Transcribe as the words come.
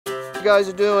you guys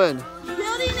are doing?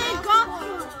 Building a golf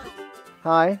course.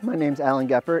 Hi, my name's Alan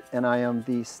Geppert, and I am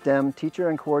the STEM teacher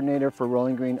and coordinator for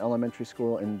Rolling Green Elementary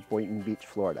School in Boynton Beach,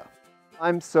 Florida.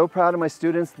 I'm so proud of my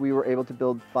students. We were able to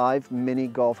build 5 mini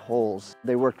golf holes.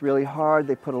 They worked really hard,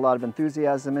 they put a lot of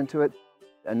enthusiasm into it,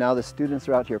 and now the students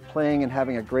are out here playing and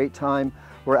having a great time.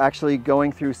 We're actually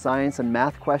going through science and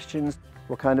math questions.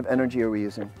 What kind of energy are we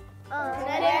using?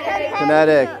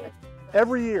 Kinetic.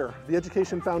 Every year, the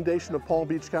Education Foundation of Palm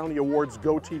Beach County awards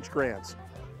GoTeach grants.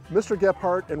 Mr.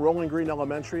 Geppert and Rolling Green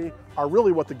Elementary are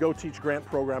really what the GoTeach grant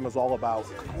program is all about.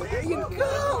 There you go!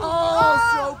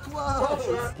 Oh, so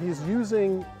close! He's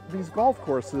using these golf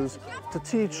courses to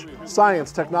teach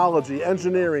science, technology,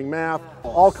 engineering, math,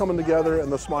 all coming together in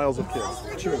the smiles of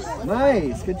kids.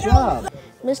 Nice, good job.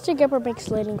 Mr. Geppert makes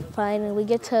learning fun, and we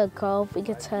get to golf, we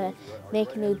get to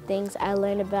make new things. I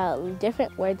learn about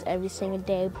different words every single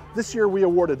day. This year we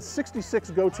awarded 66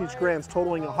 GoTeach grants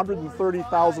totaling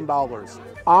 $130,000,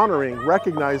 honoring,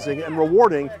 recognizing, and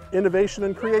rewarding innovation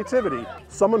and creativity.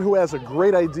 Someone who has a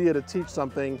great idea to teach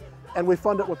something, and we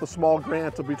fund it with a small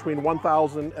grant of between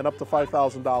 $1,000 and up to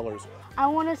 $5,000. I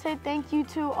want to say thank you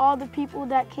to all the people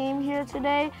that came here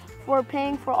today for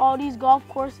paying for all these golf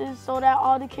courses so that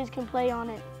all the kids can play on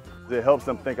it. It helps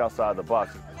them think outside the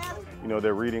box. You know,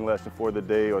 their reading lesson for the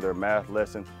day or their math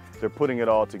lesson, they're putting it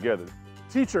all together.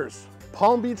 Teachers,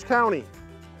 Palm Beach County,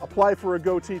 apply for a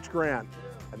GoTeach grant.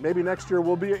 And maybe next year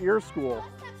we'll be at your school,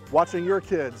 watching your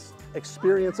kids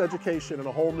experience education in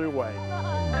a whole new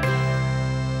way.